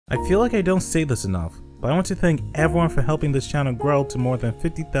I feel like I don't say this enough, but I want to thank everyone for helping this channel grow to more than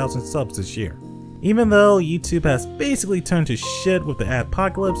 50,000 subs this year. Even though YouTube has basically turned to shit with the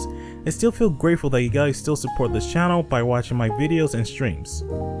adpocalypse, I still feel grateful that you guys still support this channel by watching my videos and streams.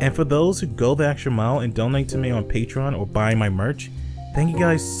 And for those who go the extra mile and donate to me on Patreon or buy my merch, thank you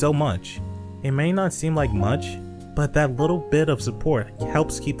guys so much. It may not seem like much, but that little bit of support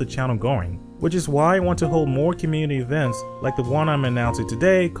helps keep the channel going. Which is why I want to hold more community events like the one I'm announcing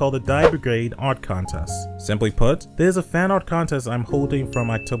today called the Die Brigade Art Contest. Simply put, there's a fan art contest I'm holding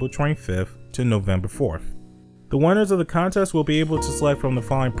from October 25th to November 4th. The winners of the contest will be able to select from the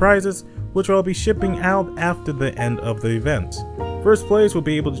following prizes, which I'll be shipping out after the end of the event. First place will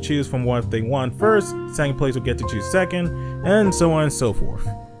be able to choose from what they want first, second place will get to choose second, and so on and so forth.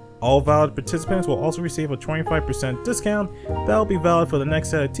 All valid participants will also receive a 25% discount that will be valid for the next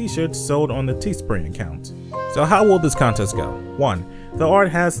set of t-shirts sold on the Teespring account. So how will this contest go? 1. The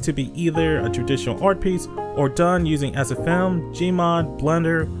art has to be either a traditional art piece or done using SFM, Gmod,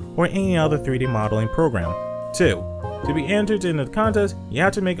 Blender, or any other 3D modeling program. 2. To be entered in the contest, you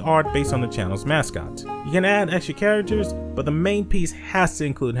have to make art based on the channel's mascot. You can add extra characters, but the main piece has to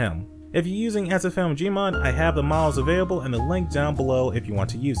include him. If you're using SFM Gmod, I have the models available and the link down below if you want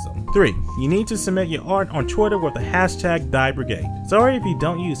to use them. 3. You need to submit your art on Twitter with the hashtag DieBrigade. Sorry if you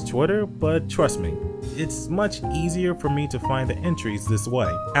don't use Twitter, but trust me, it's much easier for me to find the entries this way.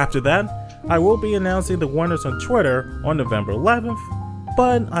 After that, I will be announcing the winners on Twitter on November 11th,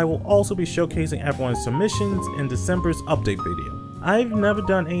 but I will also be showcasing everyone's submissions in December's update video. I've never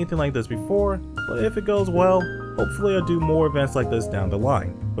done anything like this before, but if it goes well, hopefully I'll do more events like this down the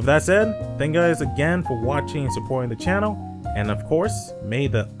line. With that said, thank you guys again for watching and supporting the channel, and of course, may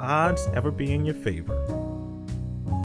the odds ever be in your favor.